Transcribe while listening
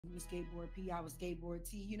was skateboard P, I was skateboard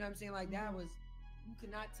T. You know what I'm saying? Like that was, you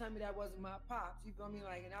could not tell me that wasn't my pops. You feel me?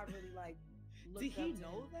 Like, and I really like looked Did he up to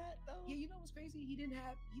know him. that though? Yeah, you know what's crazy? He didn't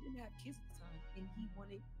have kids at the time, and he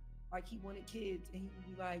wanted kids, and he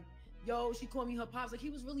would be like, "Yo, she called me her pops." Like he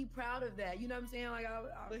was really proud of that. You know what I'm saying? Like,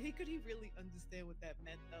 but could he really understand what that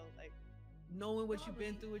meant though? Like knowing what you've Probably.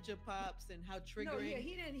 been through with your pops and how triggering. No, yeah,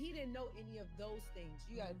 he didn't know any of those things.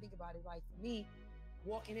 You got to think about it. Like for me,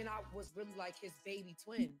 walking in, I was really like his baby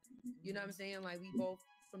twin. You know what I'm saying? Like we both,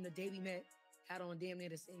 from the day we met, had on damn near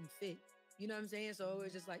the same fit. You know what I'm saying? So it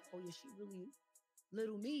was just like, oh yeah, she really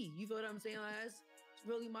little me. You feel what I'm saying? Like that's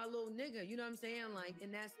really my little nigga. You know what I'm saying? Like,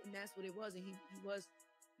 and that's what it was. And he was,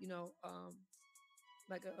 you know,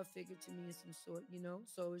 like a figure to me of some sort. You know,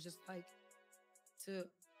 so it was just like to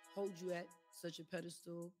hold you at such a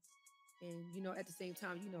pedestal, and you know, at the same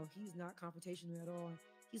time, you know, he's not confrontational at all.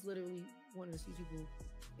 He's literally one of the sweet people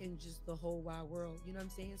in just the whole wide world. You know what I'm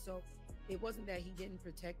saying? So it wasn't that he didn't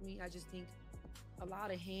protect me. I just think a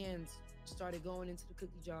lot of hands started going into the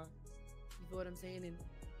cookie jar. You feel what I'm saying? And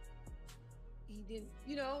he didn't,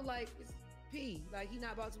 you know, like it's P. Like he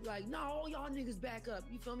not about to be like, no, all y'all niggas back up.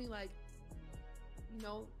 You feel me? Like, you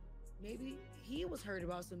know, maybe he was hurt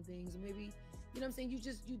about some things. Maybe, you know what I'm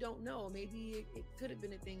saying? You don't know. Maybe it could have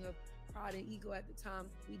been a thing of pride and ego at the time.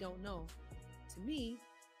 We don't know. To me,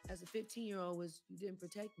 as a 15-year-old, was you didn't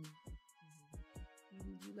protect me.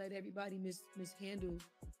 You let everybody mishandle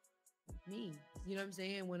me. You know what I'm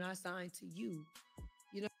saying? When I signed to you,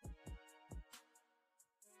 you know.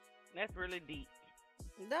 That's really deep.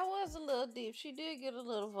 That was a little deep. She did get a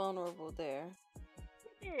little vulnerable there.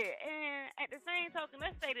 Yeah, and at the same token,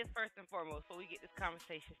 let's say this first and foremost before we get this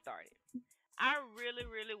conversation started. I really,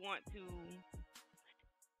 really want to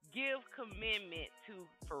give commitment to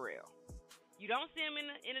Pharrell. You don't see him in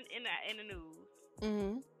the news.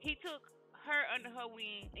 Mm-hmm. He took her under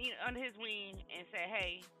his wing, and said,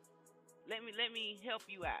 "Hey, let me help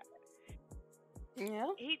you out."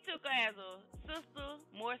 Yeah. He took her as a sister,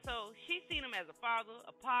 more so. She seen him as a father,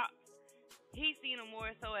 a pop. He seen him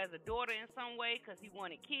more so as a daughter in some way because he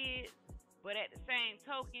wanted kids. But at the same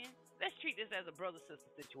token, let's treat this as a brother-sister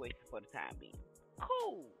situation for the time being.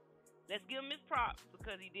 Cool. Let's give him his props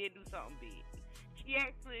because he did do something big.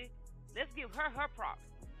 Let's give her props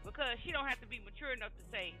because she don't have to be mature enough to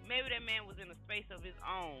say maybe that man was in a space of his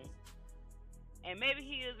own. And maybe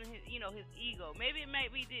he is in his ego. Maybe it might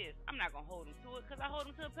be this. I'm not going to hold him to it because I hold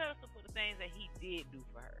him to a pedestal for the things that he did do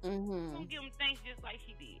for her. Mm-hmm. I'm going to give him thanks just like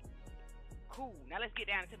she did. Cool. Now let's get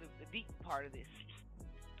down to the deep part of this.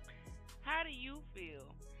 How do you feel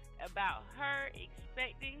about her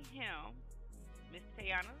expecting him, Miss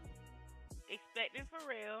Teyana, expecting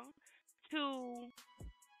Pharrell to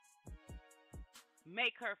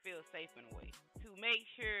make her feel safe in a way, to make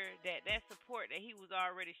sure that support that he was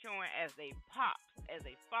already showing as a pops, as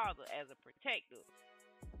a father, as a protector,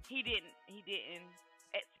 he didn't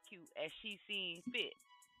execute as she seen fit?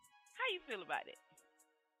 How you feel about it?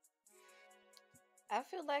 I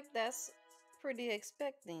feel like that's pretty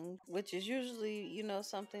expecting, which is usually,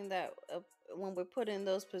 something that when we're put in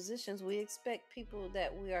those positions, we expect people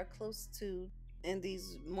that we are close to in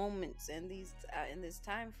these moments and in these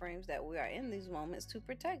time frames that we are in these moments to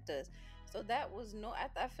protect us. So that was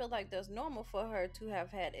I feel like that's normal for her to have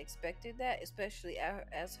had expected that, especially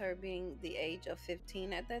as her being the age of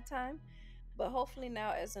 15 at that time. But hopefully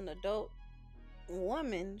now as an adult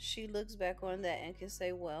woman, she looks back on that and can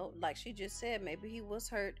say, well, like she just said, maybe he was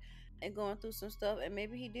hurt and going through some stuff, and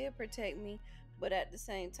maybe he did protect me, but at the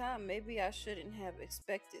same time, maybe I shouldn't have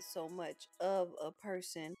expected so much of a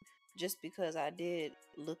person just because I did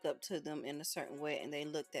look up to them in a certain way and they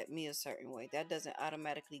looked at me a certain way. That doesn't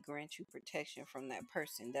automatically grant you protection from that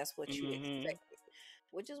person. That's what you expected,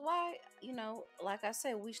 which is why, like I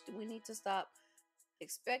said, we need to stop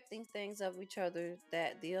expecting things of each other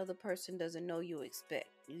that the other person doesn't know you expect.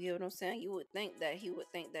 You get what I'm saying? You would think that he would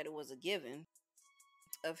think that it was a given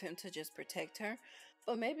of him to just protect her,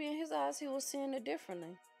 but maybe in his eyes he was seeing it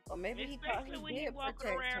differently, or maybe he thought he did protect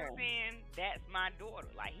her. Saying that's my daughter,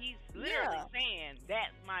 like he's literally saying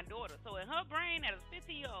that's my daughter. So in her brain, as a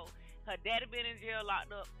 15-year-old, her daddy been in jail,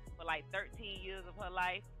 locked up for like 13 years of her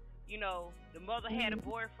life. The mother had a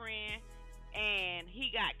boyfriend and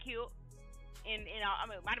he got killed. And it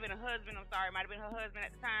might have been a husband. I'm sorry, might have been her husband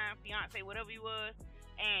at the time, fiance, whatever he was,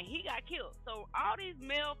 and he got killed. So all these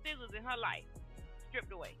male figures in her life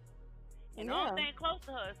stripped away, and the only thing close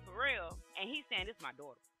to her is Pharrell, and he's saying, "This my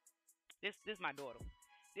daughter. This my daughter.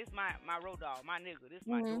 This my road dog, my nigga. This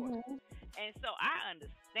my daughter." And so I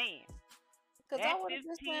understand. Because I would have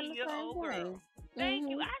just been the same way. Thank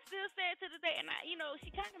you. I still say it to this day, and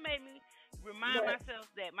she kind of made me remind myself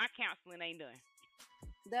that my counseling ain't done.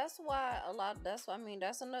 That's why that's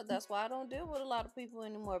why I don't deal with a lot of people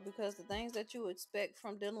anymore, because the things that you expect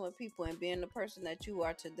from dealing with people and being the person that you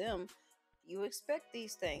are to them, you expect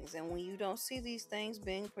these things, and when you don't see these things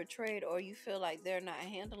being portrayed, or you feel like they're not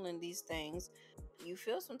handling these things, you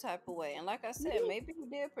feel some type of way. And like I said, maybe he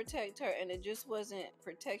did protect her and it just wasn't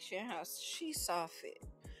protection how she saw fit.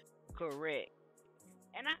 Correct.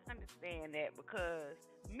 And I understand that, because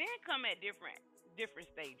men come at different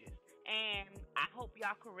stages. And I hope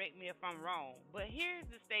y'all correct me if I'm wrong, but here's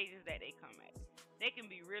the stages that they come at. They can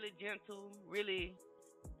be really gentle, really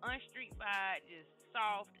unstreetified, just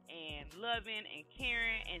soft and loving and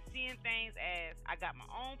caring, and seeing things as, I got my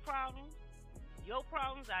own problems, your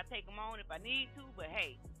problems, I take them on if I need to, but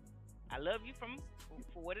hey, I love you for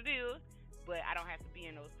what it is, but I don't have to be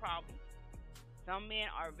in those problems. Some men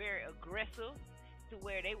are very aggressive, to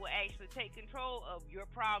where they will actually take control of your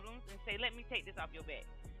problems and say, let me take this off your back.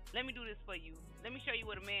 Let me do this for you. Let me show you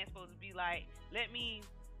what a man's supposed to be like. Let me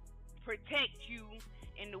protect you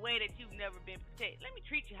in the way that you've never been protected. Let me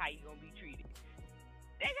treat you how you're going to be treated.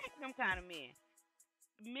 They got them kind of men.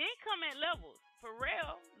 Men come at levels.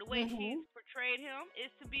 Pharrell, the way she's portrayed him,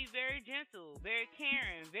 is to be very gentle, very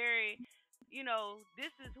caring, very,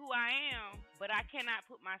 this is who I am, but I cannot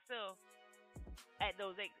put myself at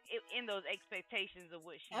those in those expectations of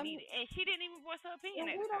what she needed, and she didn't even voice her opinion.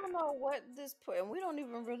 And we don't know what and we don't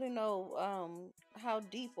even really know how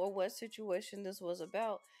deep or what situation this was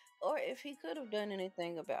about, or if he could have done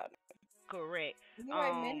anything about it. Correct. You're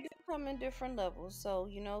right. Men do come in different levels, so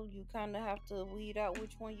you kind of have to weed out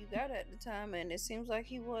which one you got at the time. And it seems like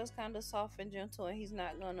he was kind of soft and gentle, and he's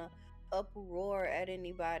not gonna uproar at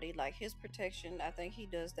anybody. Like his protection, I think he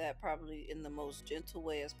does that probably in the most gentle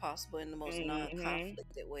way as possible, in the most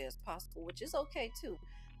non-conflicted way as possible, which is okay too.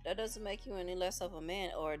 That doesn't make you any less of a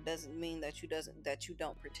man, or it doesn't mean that you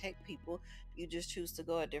don't protect people. You just choose to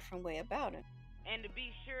go a different way about it. And to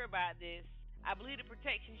be sure about this, I believe the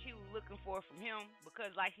protection she was looking for from him,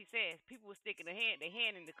 because like he says, people were sticking their hand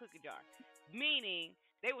in the cookie jar, meaning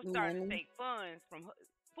they were starting to take funds from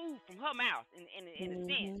food from her mouth in a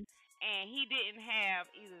sense. And he didn't have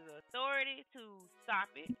either the authority to stop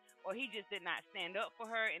it, or he just did not stand up for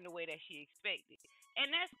her in the way that she expected. And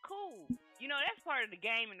that's cool. That's part of the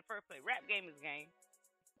game in the first place. Rap game is a game.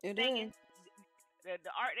 It is.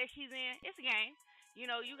 The art that she's in, it's a game. You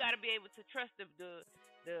got to be able to trust the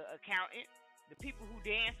accountant, the people who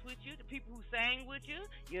dance with you, the people who sang with you,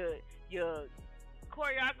 your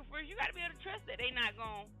choreographers. You got to be able to trust that they're not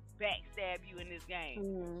going to backstab you in this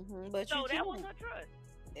game. But so that was her trust.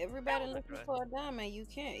 Everybody looking for a diamond. You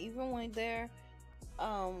can't, even when they're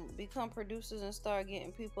become producers and start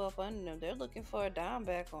getting people up under them, they're looking for a dime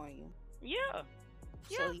back on you. Yeah.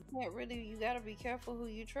 So you can't really, you got to be careful who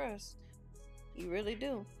you trust. You really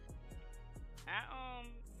do.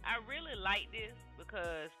 I really like this,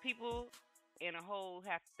 because people in a whole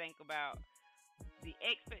have to think about the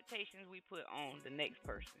expectations we put on the next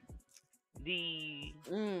person.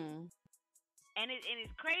 And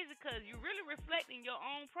it's crazy, because you're really reflecting your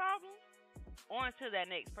own problems onto that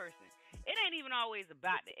next person. It ain't even always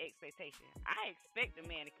about the expectation. I expect a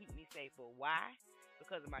man to keep me safe, but why?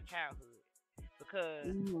 Because of my childhood. Because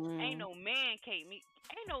ain't no man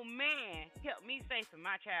helped me safe in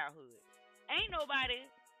my childhood. Ain't nobody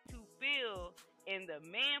to feel in the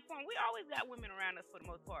man form. We always got women around us for the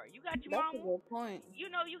most part. You got your mama. That's a good point. You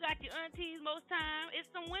got your aunties most time. It's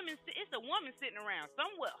a woman sitting around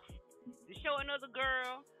somewhere to show another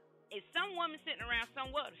girl. It's some woman sitting around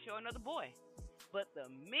somewhere to show another boy. But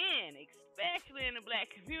the men, especially in the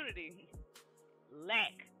black community,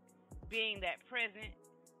 lack being that present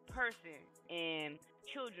person in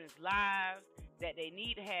children's lives, that they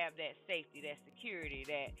need to have that safety, that security,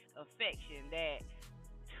 that affection, that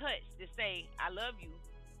touch to say, I love you.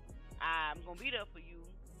 I'm going to be there for you.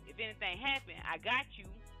 If anything happen, I got you.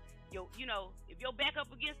 If your back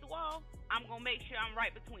up against the wall, I'm going to make sure I'm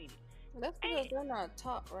right between it. That's because they're not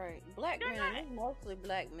taught right. Black men, it's mostly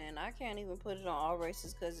black men. I can't even put it on all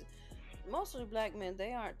races, because mostly black men,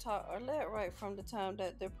 they aren't taught or led right from the time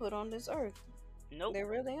that they're put on this earth. Nope. They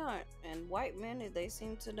really aren't. And white men, they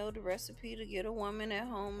seem to know the recipe to get a woman at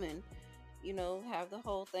home and, have the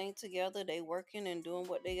whole thing together. They working and doing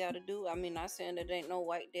what they got to do. I mean, not saying that there ain't no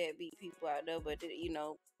white deadbeat people out there, but,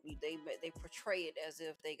 they portray it as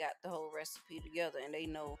if they got the whole recipe together, and they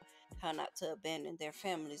know how not to abandon their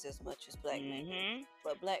families as much as black men do.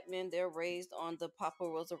 But black men, they're raised on the Papa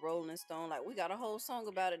was a Rolling Stone. Like, we got a whole song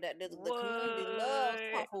about it, that the community loves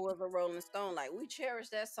Papa was a Rolling Stone. Like, we cherish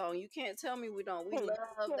that song. You can't tell me we don't. We love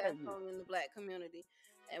that song in the black community.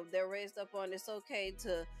 And they're raised up on, it's okay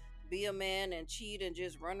to be a man and cheat and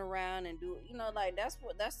just run around and do, like that's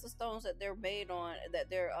the stones that they're made on, that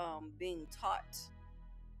they're being taught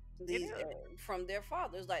these from their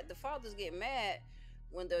fathers. Like the fathers get mad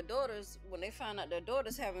when when they find out their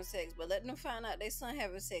daughters having sex, but let them find out their son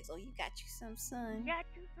having sex. Oh, you got you some son. Got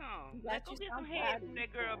you some. Like, go get some head from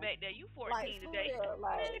that girl back there. You 14 like, today. Real,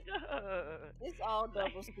 like, it's all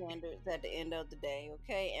double standards at the end of the day,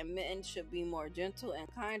 okay? And men should be more gentle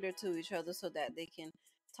and kinder to each other so that they can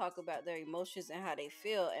talk about their emotions and how they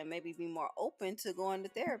feel, and maybe be more open to going to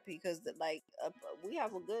therapy, because we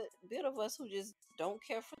have a good bit of us who just don't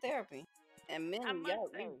care for therapy. And men, y'all,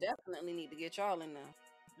 we definitely need to get y'all in there.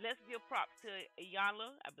 Let's give props to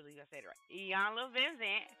Iyanla. I believe I said it right. Iyanla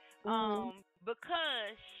Vincent.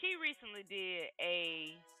 Because she recently did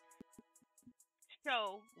a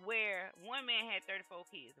show where one man had 34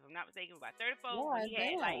 kids. If I'm not mistaken, about 34.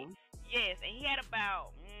 Yeah, he had and he had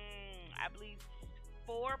about I believe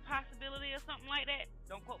 4 possibility or something like that.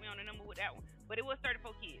 Don't quote me on the number with that one. But it was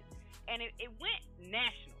 34 kids. And it went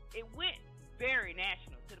national. It went very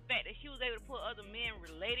national, to the fact that she was able to put other men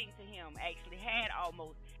relating to him actually had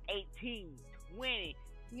almost 18, 20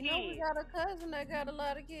 You know, we got a cousin that got a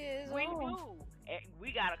lot of kids. We do.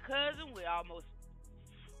 We got a cousin with almost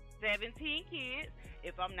 17 kids,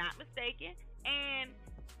 if I'm not mistaken. And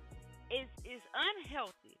it's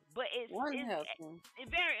unhealthy. But it's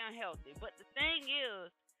very unhealthy. But the thing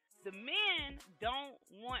is, the men don't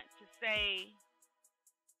want to say,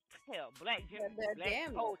 hell, black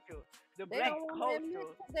culture. Black culture.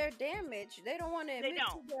 They're damaged. They don't want to admit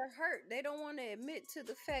to their hurt. They don't want to admit to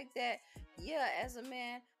the fact that, yeah, as a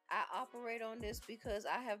man, I operate on this because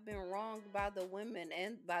I have been wronged by the women,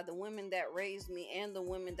 and by the women that raised me, and the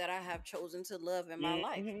women that I have chosen to love in my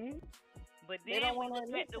life. But then we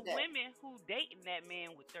look at the women who dating that man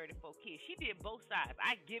with 34 kids. She did both sides.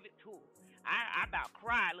 I give it to her. I about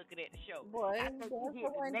cried looking at the show. Boy, that's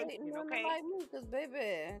dating women like me, because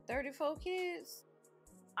baby, 34 kids.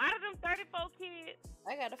 Out of them 34 kids,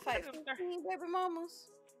 I got to fight 15 baby mamas.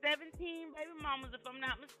 17 baby mamas, if I'm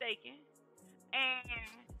not mistaken.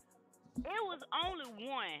 And it was only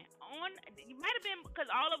one on. It might have been because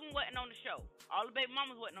all of them wasn't on the show. All the baby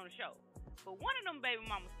mamas wasn't on the show. But one of them baby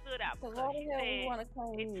mamas stood out because she said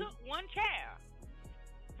it took one child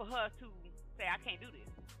for her to say, I can't do this.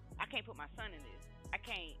 I can't put my son in this. I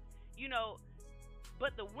can't,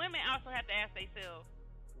 But the women also have to ask themselves,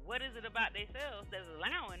 what is it about themselves that's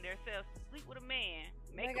allowing themselves to sleep with a man,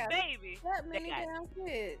 make a baby? That many damn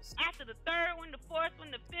kids. After the third one, the fourth one,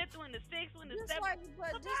 the fifth one, the sixth one, the seventh.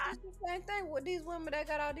 But this is the same thing with these women that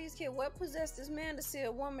got all these kids. What possessed this man to see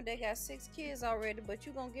a woman that got 6 kids already, but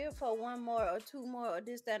you gonna give her 1 more or 2 more or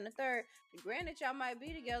this, that, and the third? Granted, y'all might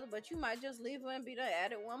be together, but you might just leave her and be done,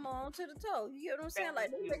 added 1 more onto the toe. You get what I'm saying? Like,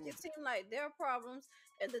 they make it seem like their problems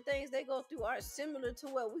and the things they go through are similar to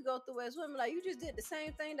what we go through as women. Like, you just did the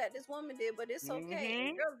same thing that this woman did, but it's okay.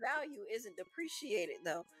 And your value isn't depreciated,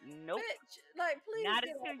 though. Nope. Bitch, like, please. Not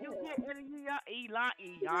until you get into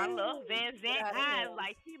Iyanla Vincent eyes,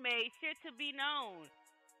 like, she made sure to be known.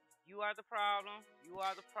 You are the problem. You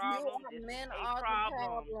are the problem. Men are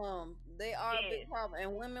the problem. They are a big problem.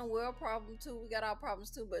 And women, we're a problem too. We got our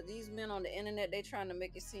problems too. But these men on the internet, they trying to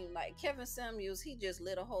make it seem like Kevin Samuels, he just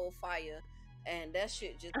lit a whole fire. And that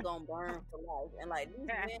shit just gonna burn for life. And like, these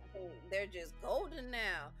men, they're just golden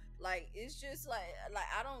now. Like, it's just like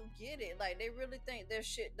I don't get it. Like, they really think their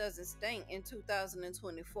shit doesn't stink in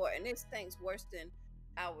 2024. And it stinks worse than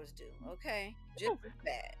ours do. Okay? Just as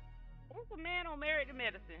bad. It's a man on Married to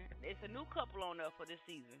Medicine. It's a new couple on there for this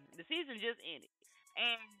season. The season just ended.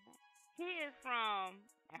 And he is from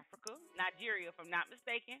Africa, Nigeria, if I'm not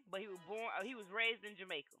mistaken. But he was raised in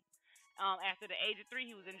Jamaica. After the age of 3,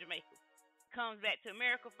 he was in Jamaica. Comes back to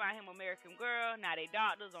America, find him American girl. Now they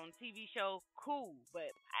doctors on TV show. Cool.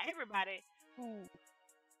 But everybody who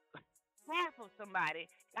half of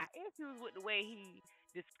somebody got issues with the way he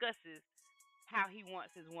discusses how he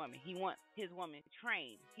wants his woman. He wants his woman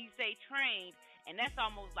trained. He say trained, and that's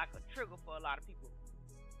almost like a trigger for a lot of people.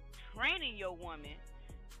 Training your woman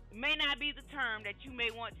may not be the term that you may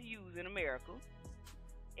want to use in America.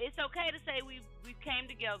 It's okay to say we came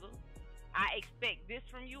together. I expect this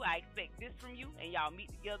from you. I expect this from you, and y'all meet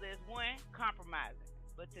together as one, compromising.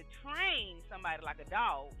 But to train somebody like a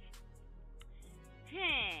dog,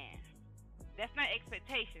 that's not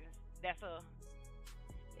expectations.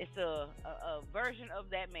 It's a version of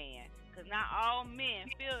that man. Because not all men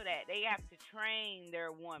feel that they have to train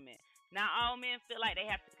their woman. Not all men feel like they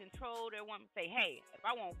have to control their woman. Say, hey, if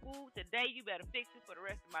I want food today, you better fix it for the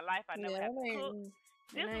rest of my life. I never have to cook.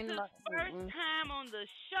 This was his first time on the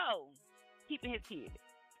show keeping his kids.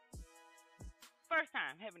 first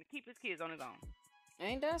time having to keep his kids on his own.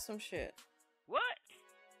 Ain't that some shit? What?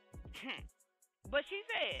 But she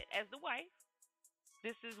said, as the wife,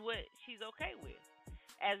 this is what she's okay with.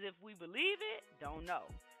 As if we believe it, don't know.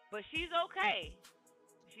 But she's okay.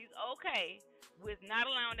 She's okay with not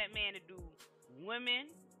allowing that man to do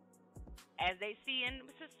women as they see in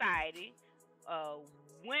society,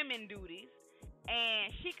 women duties,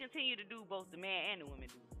 and she continued to do both the man and the women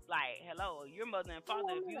duties. Like, hello, your mother and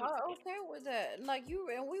father abused. I'm okay with that. Like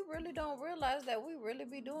and we really don't realize that we really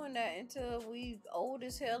be doing that until we old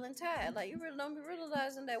as hell and tired. Like you really don't be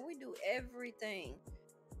realizing that we do everything.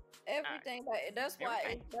 Everything. Like that's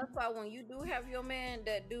why when you do have your man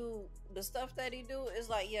that do the stuff that he do, it's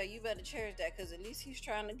like, yeah, you better cherish that, because at least he's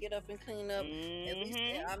trying to get up and clean up. At least,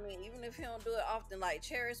 I mean, even if he don't do it often, like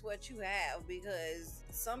cherish what you have, because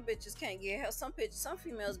some bitches can't get help. Some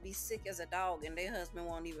females be sick as a dog and their husband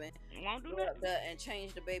won't even do that and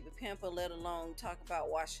change the baby pamper, let alone talk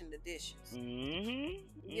about washing the dishes. You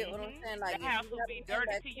get what I'm saying? Like the house will be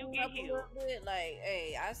dirty till you get healed. Like,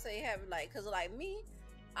 hey, I say have like, cause like me,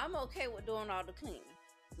 I'm okay with doing all the cleaning.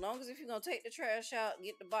 As long as if you're going to take the trash out,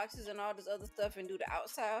 get the boxes and all this other stuff and do the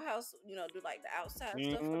outside house, do like the outside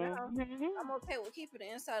stuff for the house. I'm okay with keeping the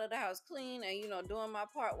inside of the house clean and, doing my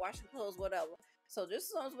part, washing clothes, whatever. So just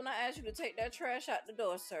as long as when I ask you to take that trash out the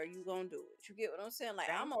door, sir, you going to do it. You get what I'm saying? Like,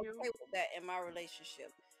 I'm okay with that in my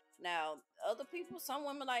relationship. Now, other people, some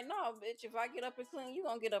women like, no, bitch, if I get up and clean, you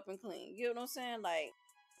going to get up and clean. You know what I'm saying? Like,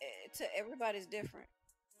 to everybody's different.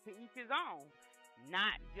 To each his own.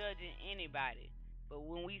 Not judging anybody, but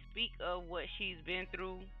when we speak of what she's been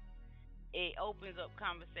through, it opens up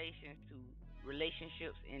conversations to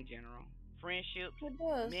relationships in general, friendships,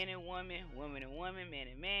 men and women, women and women, man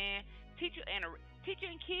and man, teacher and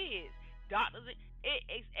kids, doctors.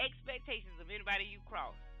 It's expectations of anybody you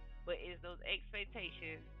cross, but is those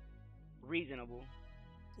expectations reasonable?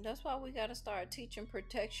 That's why we got to start teaching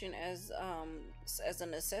protection as a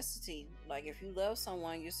necessity. Like, if you love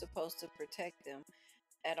someone, you're supposed to protect them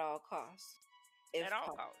at all costs. At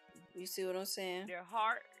all costs. You see what I'm saying? Their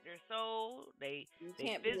heart, their soul, you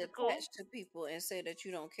can't be attached to people and say that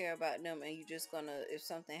you don't care about them, and you just gonna, if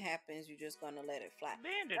something happens, you're just gonna let it fly.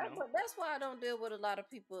 That's why I don't deal with a lot of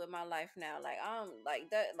people in my life now. Like, I'm like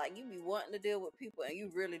that. Like, you be wanting to deal with people, and you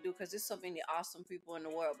really do, because there's so many awesome people in the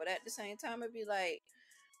world. But at the same time, it'd be like,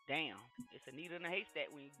 damn, it's a needle in the haystack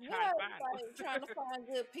when you trying to find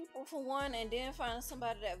good people for one, and then finding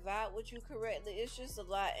somebody that vibe with you correctly. It's just a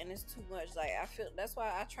lot, and it's too much. Like, I feel that's why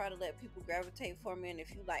I try to let people gravitate for me. And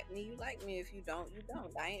if you like me, you like me. If you don't, you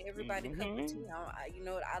don't. I ain't everybody coming to me.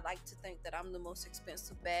 I like to think that I'm the most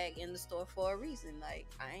expensive bag in the store for a reason. Like,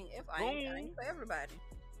 I ain't for everybody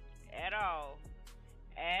at all.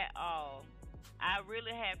 I'm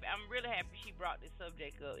really happy she brought this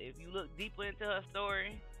subject up. If you look deeper into her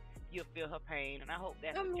story, you'll feel her pain, and I hope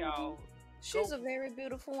that's what y'all. She's a very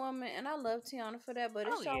beautiful woman, and I love Teyana for that. But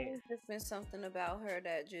it's always just been something about her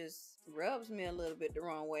that just rubs me a little bit the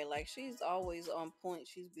wrong way. Like, she's always on point.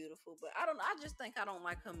 She's beautiful, but I just think I don't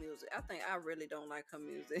like her music. I think I really don't like her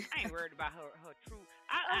music. I ain't worried about her truth.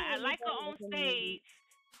 I like her on stage.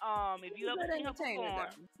 If you ever see her perform,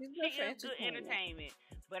 she is good entertainment.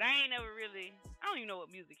 But I ain't I don't even know what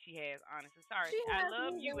music she has, honestly. Sorry. I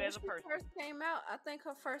love you as a person. When she first came out, I think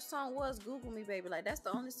her first song was Google Me, Baby. Like, that's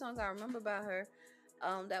the only song I remember about her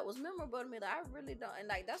that was memorable to me. Like, I really don't. And,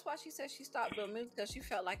 like, that's why she said she stopped doing music, because she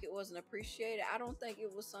felt like it wasn't appreciated. I don't think it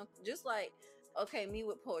was something, just like, okay, me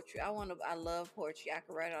with poetry. I love poetry. I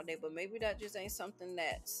could write all day, but maybe that just ain't something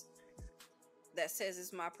that says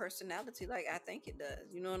it's my personality. Like, I think it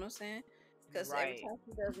does. You know what I'm saying? Because every time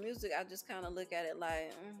she does music, I just kind of look at it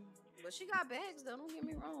like, but she got bags though. Don't get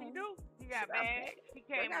me wrong. She do. She got bags. She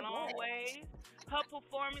came a long ways. Her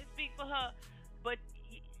performance speaks for her. But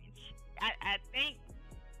I think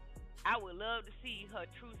I would love to see her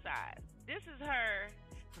true side. This is her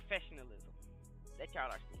professionalism that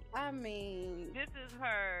y'all are seeing. I mean, this is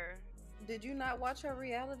her. Did you not watch her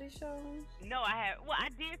reality show? No, I have. Well, I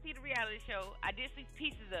did see the reality show. I did see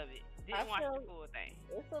pieces of it. Didn't watch the full thing.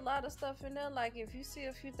 It's a lot of stuff in there. Like, if you see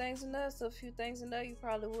a few things in there, you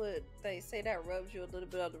probably would. They say that rubs you a little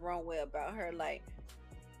bit of the wrong way about her. Like,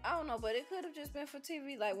 I don't know, but it could have just been for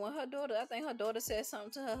TV. Like, when I think her daughter said something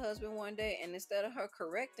to her husband one day, and instead of her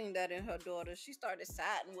correcting that in her daughter, she started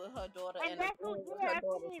siding with her daughter and that's who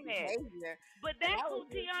behavior. But that's who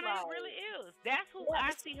Teyana really is. That's who I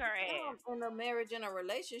see her as. In a marriage and a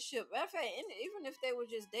relationship. In fact, even if they were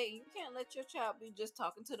just dating, you can't let your child be just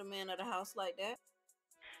talking to the man of the house like that.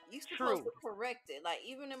 You supposed True. to correct it. Like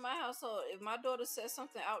even in my household, if my daughter says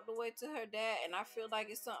something out the way to her dad, and I feel like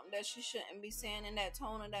it's something that she shouldn't be saying in that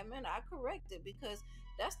tone or that manner, I correct it because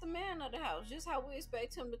that's the man of the house. Just how we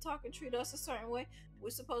expect him to talk and treat us a certain way, we're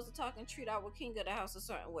supposed to talk and treat our king of the house a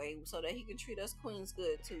certain way so that he can treat us queens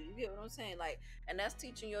good too. You get what I'm saying? Like, and that's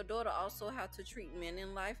teaching your daughter also how to treat men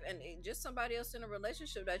in life and just somebody else in a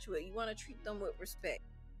relationship that you want to treat them with respect.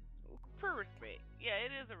 For respect. Yeah,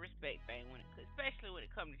 it is a respect thing especially when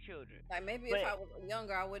it comes to children. Like maybe if I was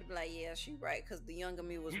younger, I would be like, yeah, she right, because the younger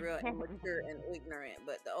me was real immature and ignorant.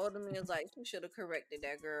 But the older me is like, she should have corrected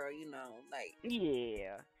that girl, like.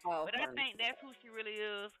 Yeah. But I think that's who she really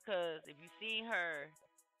is, because if you seen her,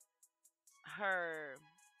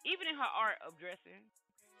 even in her art of dressing,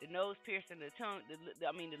 the nose piercing, the tongue, the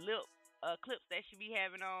lip clips that she be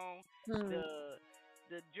having on,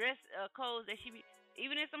 the dress clothes that she be,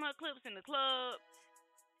 even in some of her clips in the club,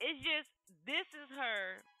 it's just, this is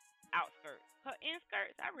her outskirts. Her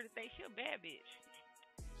inskirts, I really think she a bad bitch.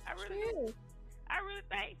 I really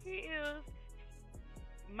think she is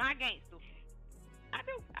my gangster. I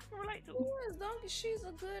do. I can relate to her. She's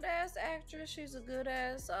a good ass actress. She's a good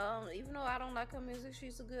ass. Even though I don't like her music,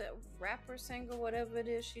 she's a good rapper, singer, whatever it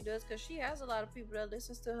is she does. Because she has a lot of people that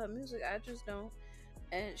listens to her music. I just don't.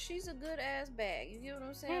 And she's a good ass bag. You get what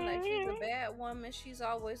I'm saying? Like, she's a bad woman. She's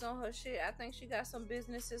always on her shit. I think she got some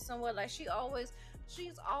businesses somewhere. Like, she's always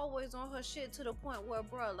on her shit to the point where,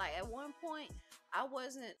 bro, like at one point, I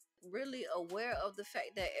wasn't really aware of the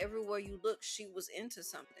fact that everywhere you look, she was into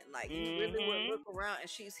something. Like, you really would look around and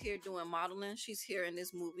she's here doing modeling. She's here in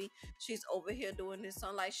this movie. She's over here doing this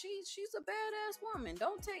song. Like, she's a badass woman.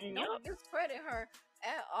 Don't discredit her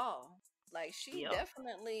at all. Like, she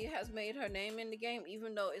definitely has made her name in the game,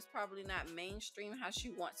 even though it's probably not mainstream how she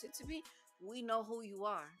wants it to be. We know who you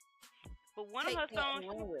are. But one of her songs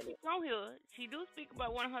on here, she do speak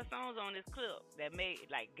about one of her songs on this clip that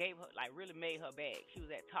really made her bag. She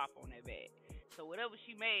was at top on that bag. So whatever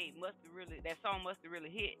she made that song must have really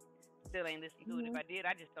hit. Still ain't listened to it. If I did,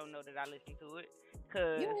 I just don't know that I listened to it.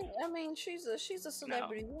 She's a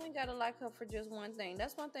celebrity. You ain't gotta like her for just one thing.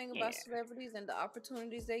 That's one thing about celebrities and the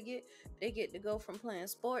opportunities they get. They get to go from playing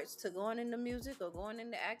sports to going into music or going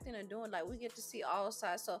into acting and doing, like, we get to see all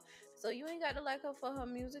sides. So you ain't got to like her for her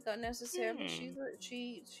music unnecessarily.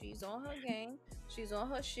 She's on her game. She's on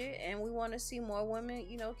her shit, and we want to see more women,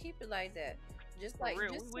 keep it like that. Just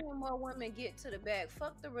seeing more women get to the bag.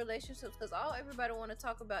 Fuck the relationships, because all everybody want to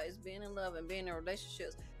talk about is being in love and being in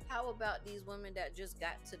relationships. How about these women that just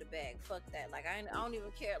got to the bag? Fuck that. Like, I don't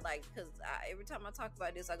even care. Like, because every time I talk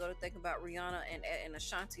about this, I go to think about Rihanna and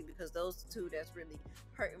Ashanti, because those two that's really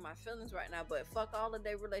hurting my feelings right now. But fuck all of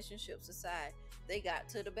their relationships aside, they got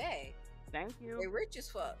to the bag. Thank you. They rich as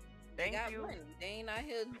fuck. They got money. They ain't out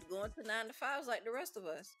here going to 9 to 5s like the rest of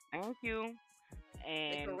us. Thank you.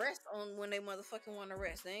 And they can rest on when they motherfucking want to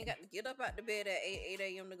rest. They ain't got to get up out the bed at 8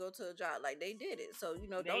 a.m. to go to a job. Like, they did it. So,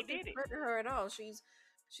 don't discredit her at all. She's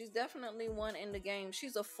definitely one in the game.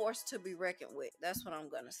 She's a force to be reckoned with. That's what I'm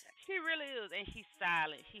gonna say. She really is, and she's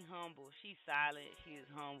silent. She's humble. She's silent. She is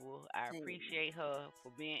humble. I appreciate her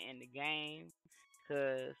for being in the game,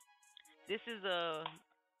 because this is a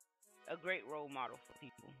great role model for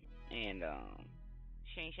people. And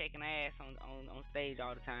she ain't shaking her ass on stage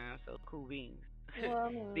all the time. So cool beans.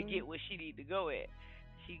 Well, to get where she need to go at.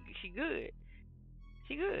 She good.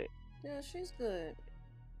 She good. Yeah, she's good.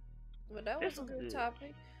 But that was a good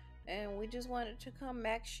topic, and we just wanted to come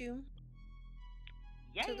max you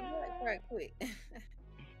to the black right quick.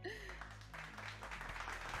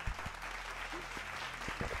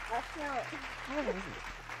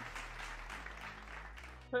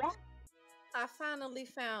 I finally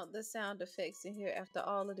found the sound effects in here after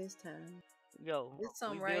all of this time. Yo, it's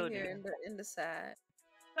some right here in the side.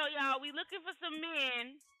 So y'all, we looking for some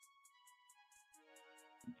men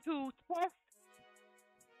to test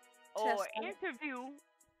or interview,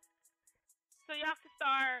 so y'all can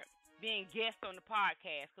start being guests on the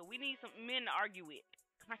podcast, because we need some men to argue with.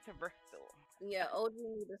 Controversial. Yeah, OG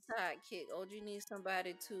needs a sidekick. OG needs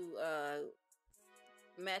somebody to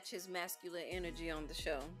match his masculine energy on the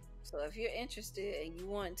show. So if you're interested and you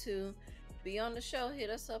want to be on the show, hit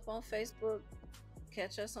us up on Facebook,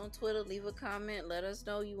 catch us on Twitter, leave a comment, let us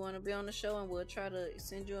know you want to be on the show, and we'll try to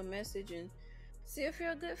send you a message and see if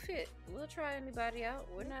you're a good fit. We'll try anybody out.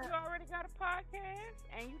 You already got a podcast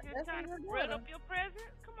and you just trying to spread up your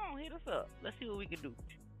presence? Come on, hit us up. Let's see what we can do.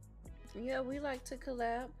 Yeah, we like to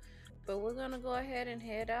collab, but we're going to go ahead and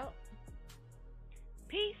head out.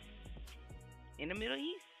 Peace in the Middle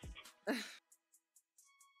East.